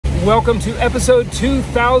Welcome to episode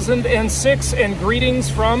 2006 and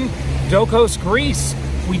greetings from Dokos, Greece.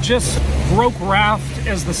 We just broke raft,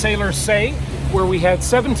 as the sailors say, where we had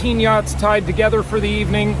 17 yachts tied together for the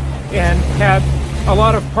evening and had a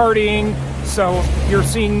lot of partying. So you're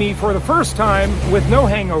seeing me for the first time with no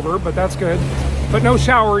hangover, but that's good. But no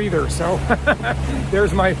shower either, so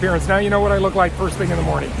there's my appearance. Now you know what I look like first thing in the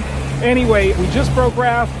morning. Anyway, we just broke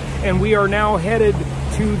raft and we are now headed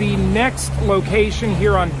to the next location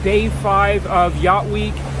here on day 5 of Yacht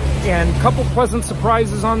Week, and a couple pleasant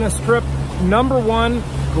surprises on this trip. Number one,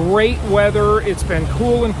 great weather. It's been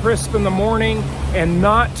cool and crisp in the morning and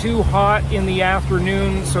not too hot in the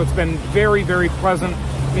afternoon, so it's been very, very pleasant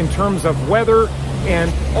in terms of weather.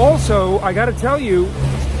 And also, I got to tell you,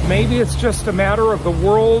 maybe it's just a matter of the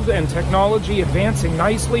world and technology advancing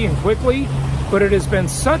nicely and quickly, but it has been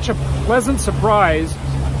such a pleasant surprise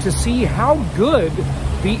to see how good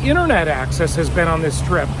the internet access has been on this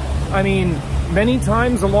trip. I mean, many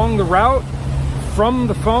times along the route from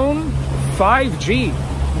the phone, 5G.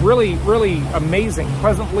 Really, really amazing,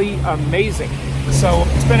 pleasantly amazing. So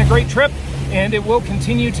it's been a great trip and it will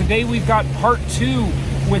continue. Today we've got part 2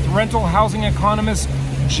 with rental housing economist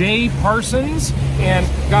Jay Parsons, and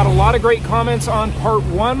got a lot of great comments on part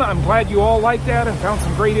 1. I'm glad you all liked that and found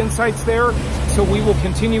some great insights there. So we will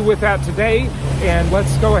continue with that today, and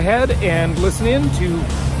let's go ahead and listen in to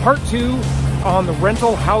part 2 on the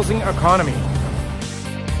rental housing economy.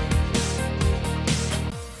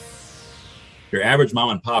 Your average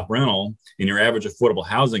mom and pop rental in your average affordable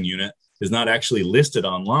housing unit is not actually listed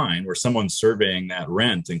online where someone's surveying that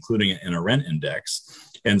rent, including it in a rent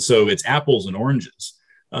index. And so it's apples and oranges.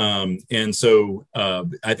 I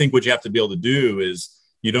think what you have to be able to do is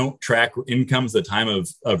you don't track incomes at the time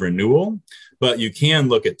of renewal, but you can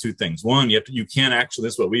look at 2 things. One, you can actually,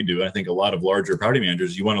 this is what we do. I think a lot of larger property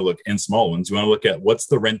managers, you want to look, and small ones, you want to look at what's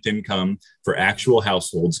the rent income for actual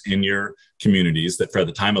households in your communities that for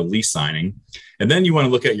the time of lease signing. And then you want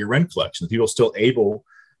to look at your rent collection, people still able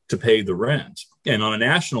to pay the rent. And on a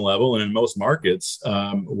national level, and in most markets,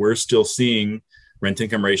 we're still seeing rent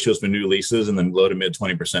income ratios for new leases in the low to mid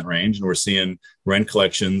 20% range. And we're seeing rent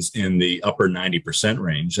collections in the upper 90%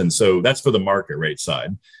 range. And so that's for the market rate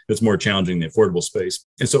side. It's more challenging in the affordable space.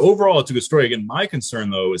 And so overall, it's a good story. Again, my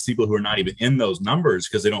concern though, is people who are not even in those numbers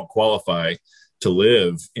because they don't qualify to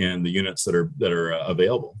live in the units that are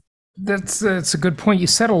available. That's a good point. You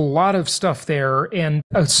said a lot of stuff there, and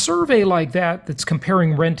a survey like that that's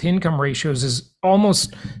comparing rent income ratios is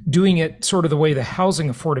almost doing it sort of the way the Housing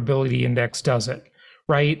Affordability Index does it,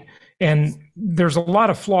 right? And there's a lot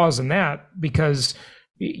of flaws in that because,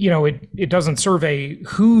 you know, it doesn't survey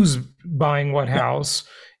who's buying what house,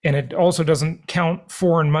 and it also doesn't count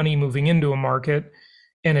foreign money moving into a market.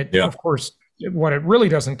 And of course, what it really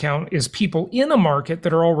doesn't count is people in a market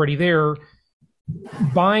that are already there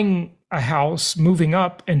buying a house, moving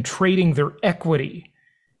up and trading their equity.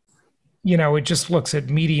 You know, it just looks at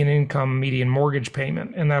median income, median mortgage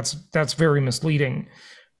payment, and that's very misleading.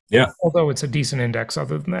 Yeah. Although it's a decent index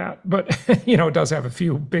other than that, but you know, it does have a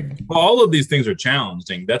few big. Well, all of these things are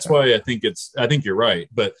challenging. That's why I think you're right,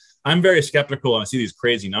 but I'm very skeptical when I see these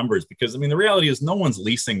crazy numbers because I mean, the reality is no one's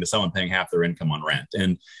leasing to someone paying half their income on rent,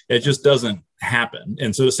 and it just doesn't happen.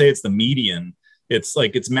 And so to say it's the median,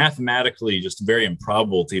 it's mathematically just very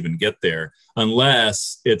improbable to even get there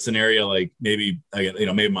unless it's an area like maybe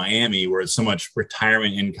Miami where it's so much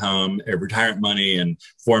retirement income or retirement money and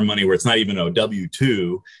foreign money where it's not even a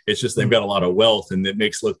W-2. It's just they've got a lot of wealth and it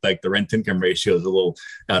makes it look like the rent income ratio is a little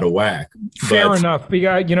out of whack. Fair enough. But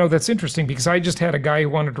yeah, you know, that's interesting because I just had a guy who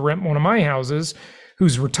wanted to rent one of my houses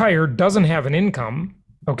who's retired, doesn't have an income.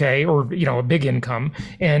 Okay. Or, you know, a big income.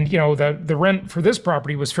 And, you know, the rent for this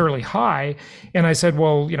property was fairly high. And I said,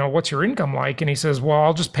 well, you know, what's your income like? And he says, well,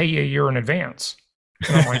 I'll just pay you a year in advance.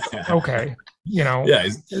 And I'm like, okay, you know. Yeah.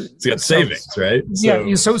 He's got savings, right?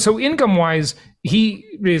 Yeah. So income wise,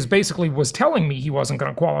 he was telling me he wasn't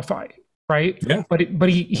going to qualify. Right. Yeah. But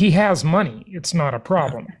he has money. It's not a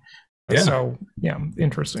problem. Yeah. So, yeah,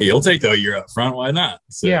 interesting. He'll take the year up front. Why not?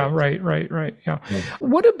 So. Yeah, right. Yeah.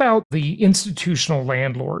 What about the institutional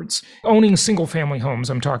landlords owning single family homes?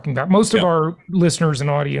 I'm talking about most of our listeners and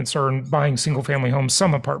audience are buying single family homes,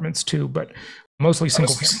 some apartments too, but mostly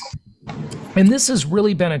single family. And this has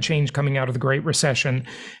really been a change coming out of the Great Recession,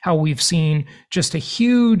 how we've seen just a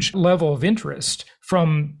huge level of interest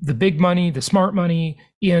from the big money, the smart money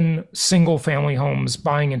in single family homes,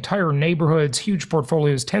 buying entire neighborhoods, huge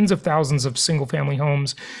portfolios, tens of thousands of single family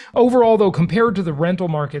homes. Overall, though, compared to the rental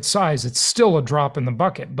market size, it's still a drop in the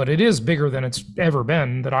bucket, but it is bigger than it's ever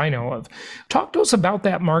been that I know of. Talk to us about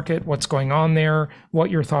that market, what's going on there,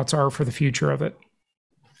 what your thoughts are for the future of it.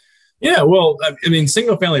 Yeah, well, I mean,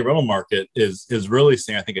 single family rental market is really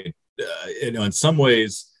seeing, I think, in some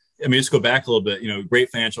ways. I mean, just go back a little bit. Great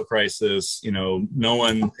financial crisis.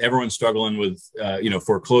 Everyone's struggling with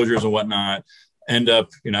foreclosures and whatnot. End up,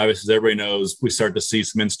 obviously, as everybody knows, we start to see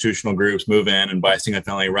some institutional groups move in and buy single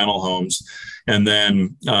family rental homes, and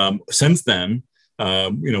then since then,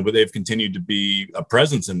 but they've continued to be a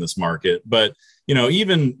presence in this market. But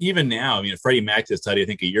even now, Freddie Mac did a study, I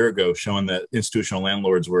think, a year ago, showing that institutional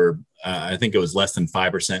landlords were, I think it was less than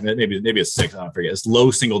 5%, maybe a 6, I forget. It's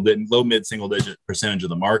low mid single digit percentage of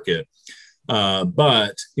the market.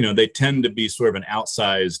 But they tend to be sort of an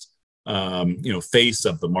outsized, face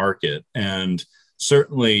of the market. And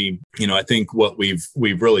certainly, I think what we've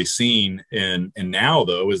really seen and now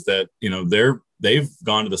though is that they've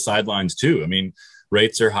gone to the sidelines too. I mean,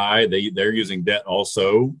 rates are high. They're using debt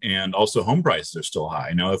also, and also home prices are still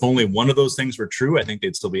high. Now, if only one of those things were true, I think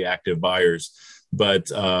they'd still be active buyers. But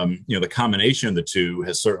the combination of the two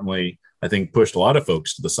has certainly, I think, pushed a lot of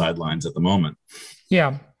folks to the sidelines at the moment.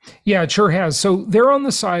 Yeah. Yeah, it sure has. So they're on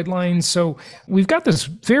the sidelines. So we've got this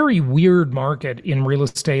very weird market in real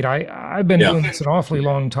estate. I've been doing this an awfully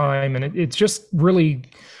long time, and it's just really,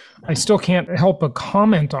 I still can't help but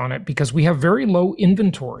comment on it because we have very low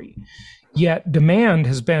inventory. Yet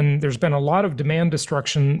there's been a lot of demand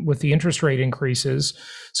destruction with the interest rate increases.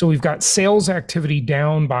 So we've got sales activity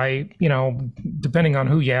down by, depending on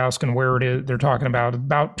who you ask and where it is, they're talking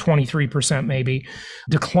about 23% maybe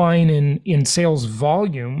decline in sales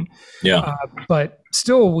volume. Yeah. But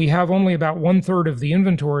still, we have only about 1/3 of the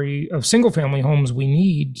inventory of single family homes we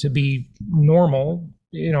need to be normal.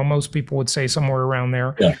 Most people would say somewhere around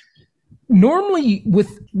there. Yeah. Normally,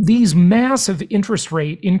 with these massive interest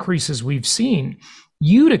rate increases we've seen,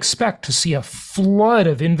 you'd expect to see a flood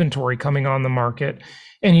of inventory coming on the market,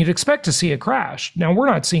 and you'd expect to see a crash. Now, we're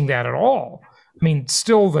not seeing that at all. I mean,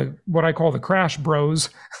 still what I call the crash bros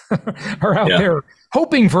are out there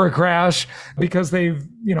hoping for a crash because they've,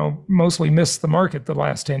 mostly missed the market the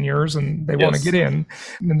last 10 years and they want to get in.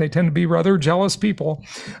 And they tend to be rather jealous people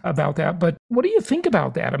about that. But what do you think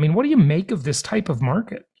about that? I mean, what do you make of this type of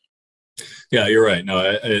market? Yeah, you're right.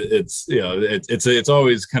 No, it's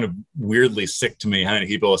always kind of weirdly sick to me how many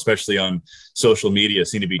people, especially on social media,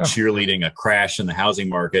 seem to be cheerleading a crash in the housing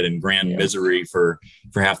market and grand misery for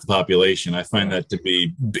half the population. I find that to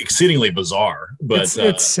be exceedingly bizarre. But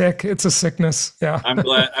it's sick. It's a sickness. Yeah,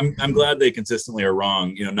 I'm glad they consistently are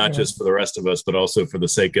wrong. Not just for the rest of us, but also for the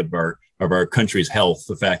sake of our country's health.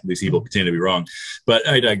 The fact that these people continue to be wrong. But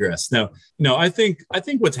I digress. Now, I think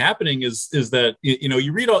what's happening is that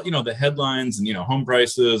you read all the headlines and home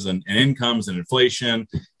prices and incomes and inflation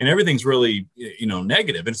and everything's really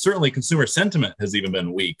negative, and certainly consumer sentiment has even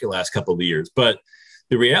been weak the last couple of years. But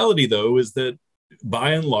the reality though is that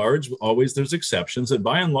by and large, always there's exceptions, that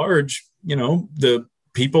by and large the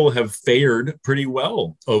people have fared pretty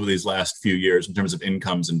well over these last few years in terms of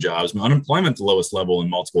incomes and jobs. Unemployment the lowest level in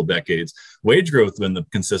multiple decades. Wage growth has been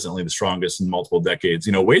consistently the strongest in multiple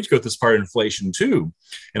decades. Wage growth is part of inflation too.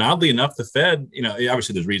 And oddly enough, the Fed,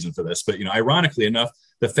 obviously there's reason for this, but ironically enough,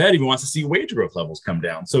 the Fed even wants to see wage growth levels come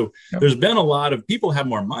down. So there's been a lot of people have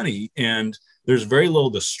more money, and there's very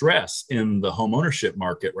little distress in the home ownership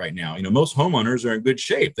market right now. Most homeowners are in good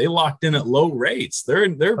shape. They locked in at low rates.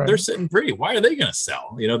 They're sitting pretty. Why are they going to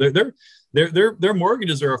sell? Their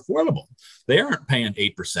mortgages are affordable. They aren't paying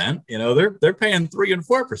 8%. They're paying 3 and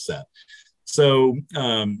 4%. So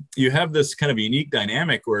you have this kind of unique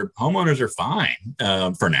dynamic where homeowners are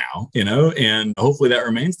fine for now, and hopefully that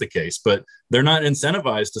remains the case. But they're not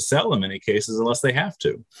incentivized to sell in many cases unless they have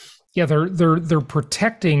to. Yeah, they're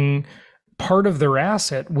protecting part of their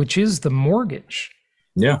asset, which is the mortgage.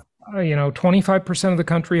 Yeah. 25% of the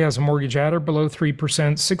country has a mortgage at or below 3%,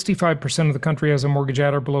 65% of the country has a mortgage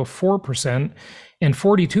at or below 4%, and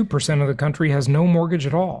 42% of the country has no mortgage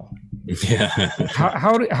at all. Yeah.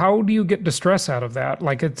 How do you get distress out of that?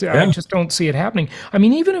 I just don't see it happening. I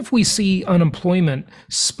mean, even if we see unemployment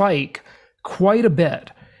spike quite a bit,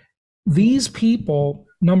 these people,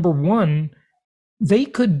 number one, they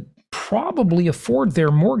could probably afford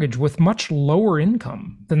their mortgage with much lower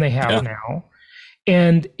income than they have now.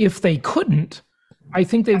 And if they couldn't, I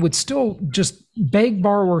think they would still just beg,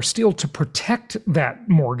 borrow, or steal to protect that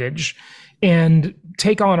mortgage and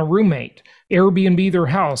take on a roommate, Airbnb their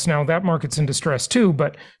house. Now that market's in distress too,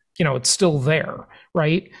 but it's still there,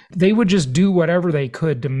 right? They would just do whatever they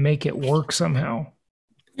could to make it work somehow.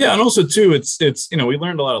 Yeah, and also too, it's we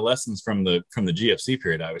learned a lot of lessons from the GFC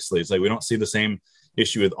period. Obviously, it's like we don't see the same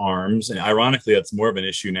issue with ARMs. And ironically, that's more of an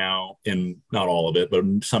issue now in not all of it, but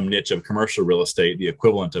some niche of commercial real estate, the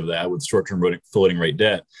equivalent of that with short-term floating rate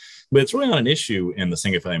debt. but it's really not an issue in the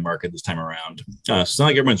single family market this time around. It's not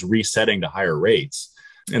like everyone's resetting to higher rates.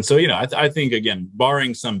 And so, I think, again,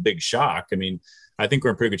 barring some big shock, I think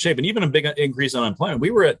we're in pretty good shape. And even a big increase in unemployment.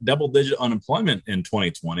 We were at double-digit unemployment in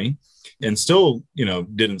 2020 and still,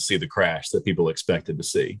 didn't see the crash that people expected to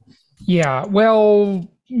see. Yeah, well,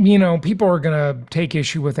 people are going to take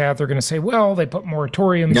issue with that. They're going to say, well, they put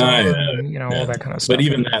moratoriums on, all that kind of stuff. But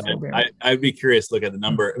even that, I'd be curious to look at the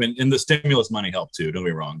number. And the stimulus money helped too, don't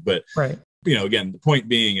be wrong. But, right. Again, the point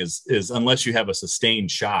being is unless you have a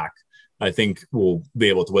sustained shock, I think we'll be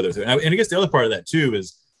able to weather through. And I guess the other part of that too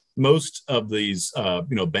is most of these,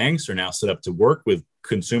 banks are now set up to work with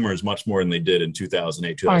consumers much more than they did in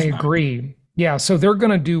 2008, 2009. I agree. Yeah. So they're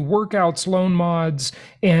going to do workouts, loan mods,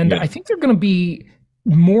 and I think they're going to be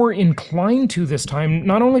more inclined to this time,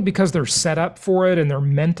 not only because they're set up for it and they're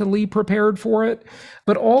mentally prepared for it,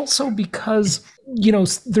 but also because,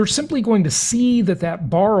 they're simply going to see that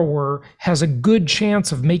borrower has a good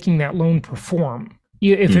chance of making that loan perform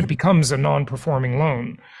if it becomes a non-performing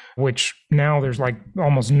loan, which now there's like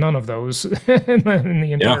almost none of those in the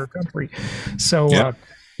entire country. So,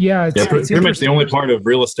 it's pretty much the only part of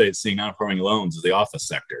real estate seeing non-performing loans is the office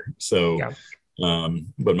sector. So,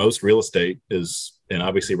 but most real estate is, and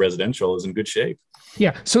obviously residential, is in good shape.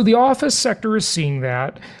 Yeah. So the office sector is seeing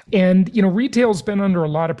that. And, retail's been under a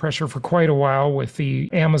lot of pressure for quite a while with the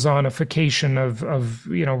Amazonification of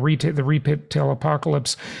retail, the retail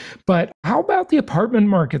apocalypse. But how about the apartment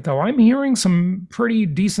market, though? I'm hearing some pretty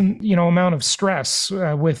decent, amount of stress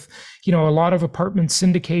with, a lot of apartment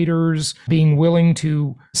syndicators being willing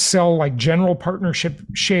to sell like general partnership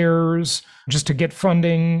shares just to get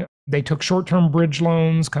funding. They took short-term bridge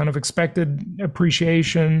loans, kind of expected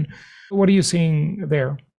appreciation. What are you seeing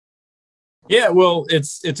there? Yeah, well,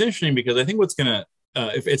 it's interesting because I think what's going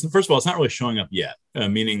to, first of all, it's not really showing up yet,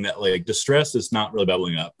 meaning that like distress is not really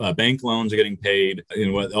bubbling up. Bank loans are getting paid,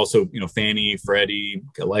 and also, Fannie, Freddie,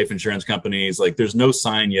 life insurance companies, like there's no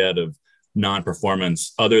sign yet of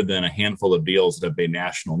non-performance other than a handful of deals that have made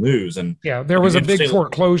national news. And there was a big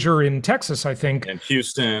foreclosure in Texas, I think. And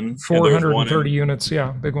Houston. 430 units.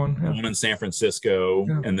 Big one. Yeah. One in San Francisco.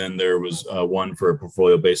 Yeah. And then there was one for a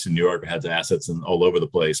portfolio based in New York that had assets all over the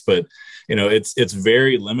place. But, it's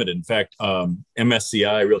very limited. In fact,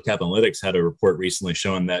 MSCI, Real Capital Analytics, had a report recently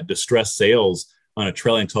showing that distressed sales on a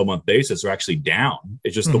trailing 12-month basis are actually down.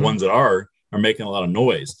 It's just the ones that are making a lot of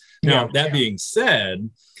noise. Now, that being said,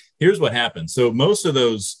 here's what happened. So most of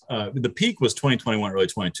those, the peak was 2021, early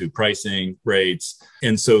 22, pricing, rates.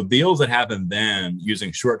 And so deals that happened then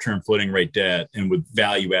using short-term floating rate debt and with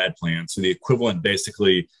value add plans. So the equivalent,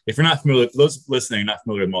 basically, if you're not familiar, for those listening, not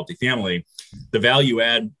familiar with multifamily, the value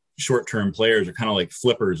add short-term players are kind of like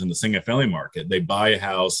flippers in the single family market. They buy a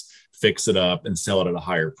house, fix it up, and sell it at a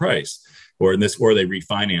higher price, or they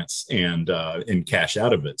refinance and cash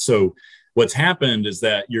out of it. So what's happened is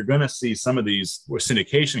that you're going to see some of these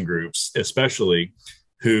syndication groups, especially,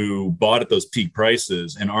 who bought at those peak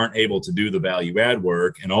prices and aren't able to do the value add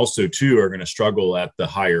work, and also too are going to struggle at the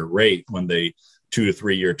higher rate when the 2 to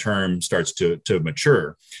 3 year term starts to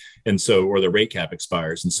mature, and so, or the rate cap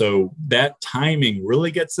expires. And so that timing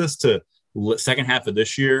really gets us to second half of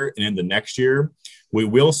this year and into next year. We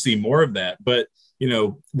will see more of that, but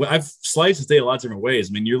I've sliced this data lots of different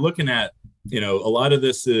ways. You're looking at, a lot of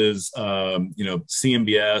this is,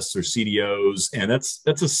 CMBS or CDOs, and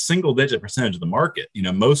that's a single digit percentage of the market.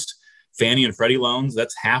 Most Fannie and Freddie loans,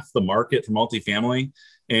 that's half the market for multifamily.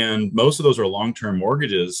 And most of those are long-term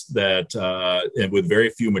mortgages that, with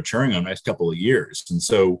very few maturing in the next couple of years. And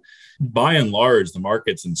so by and large, the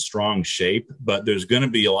market's in strong shape, but there's going to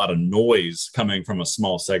be a lot of noise coming from a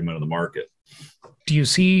small segment of the market. Do you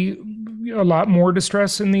see a lot more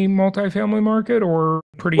distress in the multifamily market, or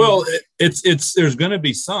pretty? Well, there's going to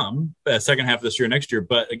be some second half of this year, next year,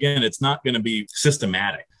 but again, it's not going to be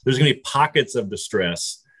systematic. There's going to be pockets of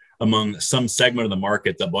distress among some segment of the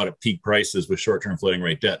market that bought at peak prices with short-term floating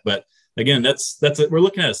rate debt. But again, we're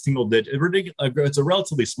looking at a single digit. It's a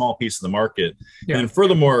relatively small piece of the market. Yeah. And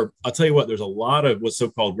furthermore, I'll tell you what, there's a lot of what's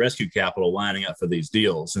so-called rescue capital lining up for these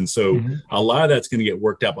deals. And so a lot of that's going to get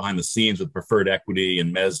worked out behind the scenes with preferred equity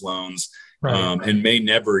and mezz loans. Right. And may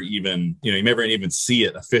never even, you never even see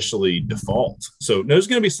it officially default. So there's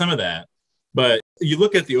going to be some of that. But you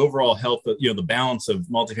look at the overall health of, the balance of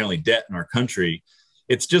multifamily debt in our country,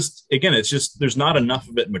 it's just there's not enough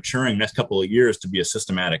of it maturing next couple of years to be a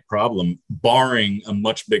systematic problem, barring a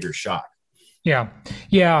much bigger shock. Yeah,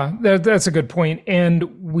 that's a good point. And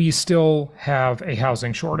we still have a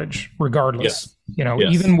housing shortage, regardless. Yes.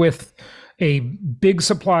 Even with a big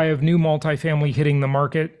supply of new multifamily hitting the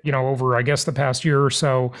market, over, I guess, the past year or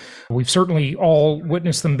so. We've certainly all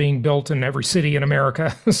witnessed them being built in every city in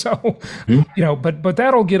America. So, but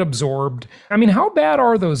that'll get absorbed. I mean, how bad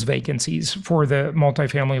are those vacancies for the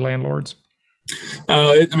multifamily landlords?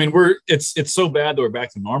 It's so bad that we're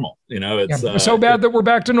back to normal. It's so bad that we're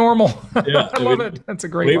back to normal. Yeah, I love it. That's a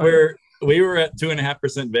great line. We were at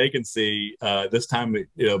 2.5% vacancy this time,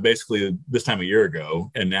 basically this time a year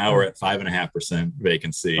ago, and now we're at 5.5%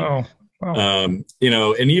 vacancy. Oh, wow. And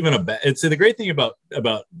even it's the great thing about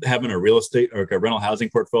having a real estate or a rental housing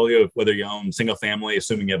portfolio, whether you own single family,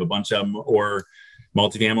 assuming you have a bunch of them, or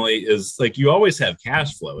multifamily, is like you always have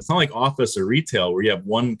cash flow. It's not like office or retail where you have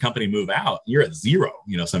one company move out, you're at zero,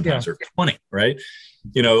 sometimes or 20, right?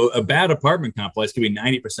 A bad apartment complex could be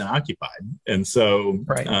 90% occupied. And so,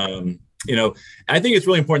 right. I think it's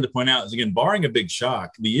really important to point out is, again, barring a big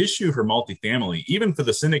shock, the issue for multifamily, even for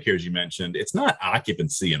the syndicators you mentioned, it's not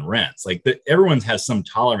occupancy and rents. Like everyone has some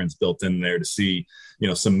tolerance built in there to see,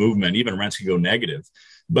 some movement, even rents could go negative.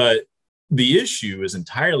 But the issue is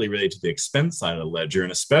entirely related to the expense side of the ledger,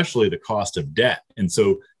 and especially the cost of debt. And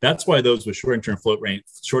so that's why those with short-term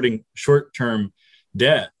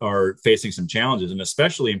debt are facing some challenges, and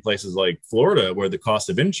especially in places like Florida, where the cost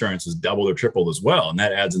of insurance is doubled or tripled as well. And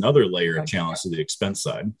that adds another layer of challenge to the expense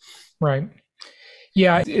side. Right.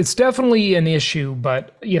 Yeah, it's definitely an issue,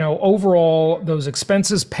 but overall, those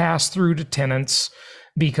expenses pass through to tenants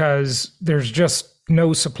because there's just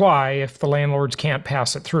no supply if the landlords can't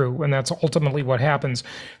pass it through. And that's ultimately what happens.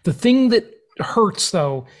 The thing that hurts,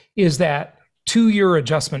 though, is that 2-year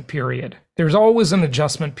adjustment period. There's always an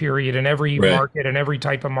adjustment period in every market and every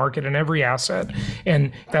type of market and every asset.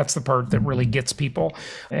 And that's the part that really gets people.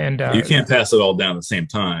 And you can't pass it all down at the same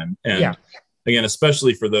time. And again,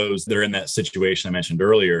 especially for those that are in that situation I mentioned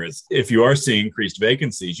earlier, is if you are seeing increased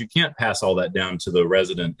vacancies, you can't pass all that down to the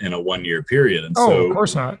resident in a 1-year period. And so of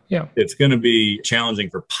course not. Yeah. It's going to be challenging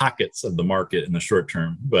for pockets of the market in the short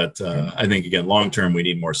term. But I think, again, long term, we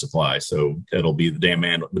need more supply. So it'll be the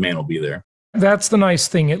demand will be there. That's the nice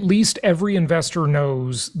thing. At least every investor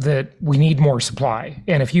knows that we need more supply.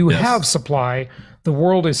 And if you have supply, the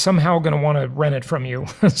world is somehow going to want to rent it from you,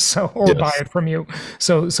 or buy it from you.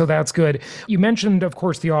 So that's good. You mentioned, of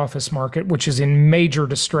course, the office market, which is in major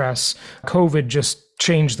distress. COVID just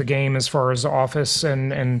changed the game as far as office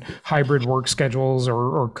and hybrid work schedules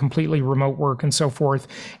or completely remote work and so forth,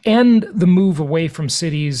 and the move away from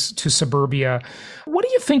cities to suburbia. What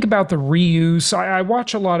do you think about the reuse? I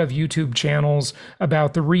watch a lot of YouTube channels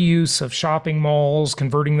about the reuse of shopping malls,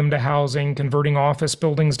 converting them to housing, converting office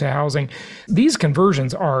buildings to housing. These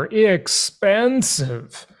conversions are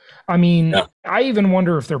expensive. I mean, I even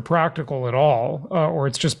wonder if they're practical at all, or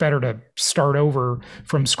it's just better to start over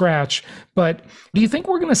from scratch. But do you think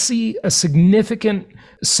we're going to see a significant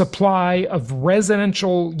supply of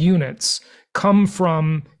residential units come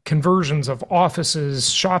from conversions of offices,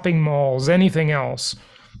 shopping malls, anything else?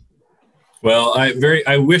 Well,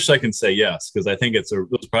 I wish I can say yes, because I think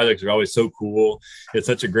those projects are always so cool. It's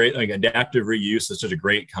such a great, adaptive reuse is such a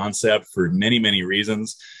great concept for many, many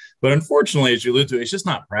reasons. But unfortunately, as you allude to, it's just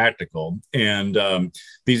not practical. And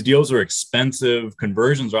these deals are expensive.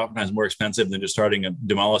 Conversions are oftentimes more expensive than just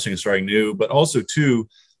demolishing and starting new. But also, too,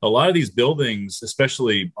 a lot of these buildings,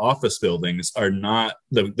 especially office buildings, are not,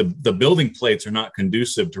 the building plates are not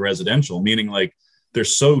conducive to residential, meaning like they're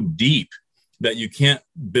so deep that you can't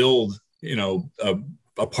build,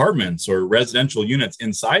 apartments or residential units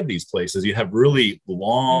inside these places. You have really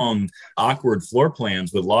long, awkward floor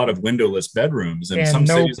plans with a lot of windowless bedrooms and some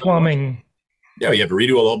no cities. Plumbing. Yeah, you have to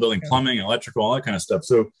redo all the whole building, plumbing, electrical, all that kind of stuff.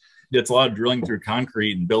 So it's a lot of drilling through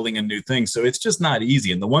concrete and building in new things. So it's just not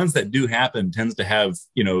easy. And the ones that do happen tends to have,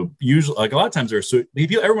 usually, like a lot of times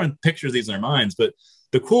everyone pictures these in their minds, but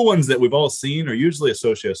the cool ones that we've all seen are usually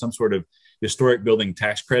associated with some sort of historic building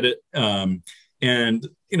tax credit. And,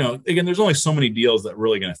 again, there's only so many deals that are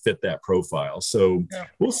really going to fit that profile. So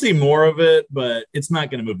we'll see more of it, but it's not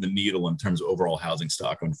going to move the needle in terms of overall housing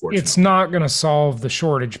stock, unfortunately. It's not going to solve the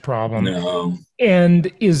shortage problem. No. And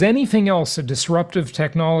is anything else a disruptive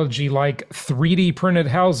technology like 3D printed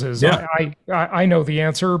houses? Yeah. I know the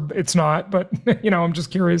answer. It's not, but, I'm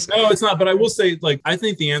just curious. No, it's not. But I will say, I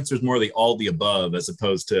think the answer is more all the above as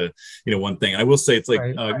opposed to, one thing. I will say it's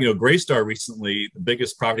Greystar recently, the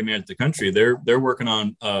biggest property manager in the country, they're working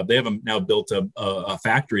on, they have now built a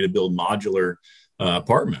factory to build modular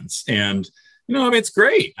apartments. And, it's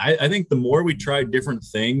great. I think the more we try different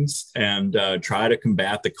things and try to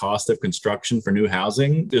combat the cost of construction for new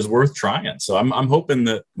housing is worth trying. So I'm hoping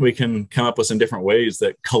that we can come up with some different ways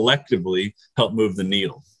that collectively help move the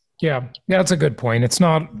needle. Yeah, that's a good point. It's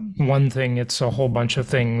not one thing, it's a whole bunch of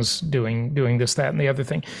things doing this, that, and the other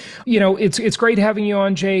thing. It's great having you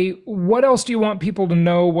on, Jay. What else do you want people to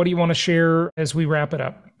know? What do you want to share as we wrap it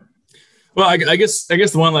up? Well, I guess the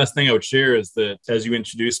one last thing I would share is that as you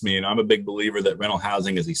introduced me, and I'm a big believer that rental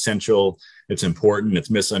housing is essential. It's important. It's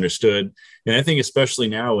misunderstood, and I think especially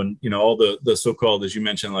now when all the so-called, as you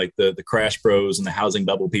mentioned, like the crash bros and the housing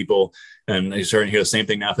bubble people, and you're starting to hear the same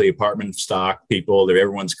thing now for the apartment stock people. That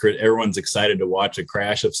everyone's excited to watch a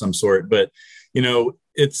crash of some sort, but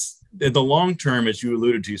it's the long term, as you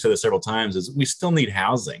alluded to, you said it several times, is we still need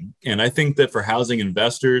housing. And I think that for housing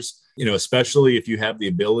investors, especially if you have the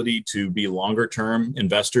ability to be longer term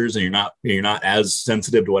investors and you're not as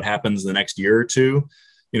sensitive to what happens the next year or two,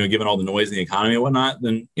 given all the noise in the economy and whatnot,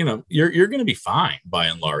 then you're going to be fine by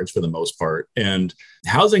and large for the most part. And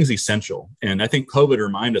housing is essential. And I think COVID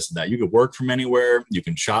reminded us of that. You could work from anywhere, you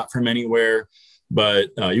can shop from anywhere, but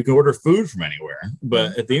you can order food from anywhere.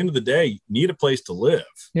 But at the end of the day, you need a place to live.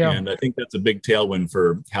 Yeah. And I think that's a big tailwind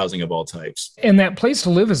for housing of all types. And that place to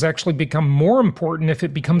live has actually become more important if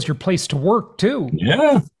it becomes your place to work too.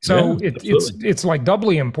 Yeah. So it's like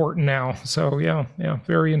doubly important now. So yeah,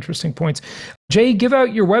 very interesting points. Jay, give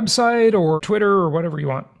out your website or Twitter or whatever you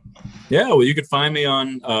want. Yeah, well, you could find me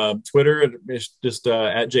on Twitter, just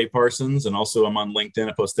at Jay Parsons, and also I'm on LinkedIn.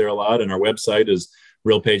 I post there a lot, and our website is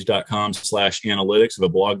realpage.com/analytics. We have a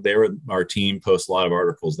blog there. Our team posts a lot of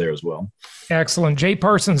articles there as well. Excellent. Jay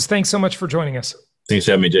Parsons, thanks so much for joining us. Thanks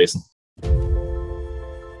for having me, Jason.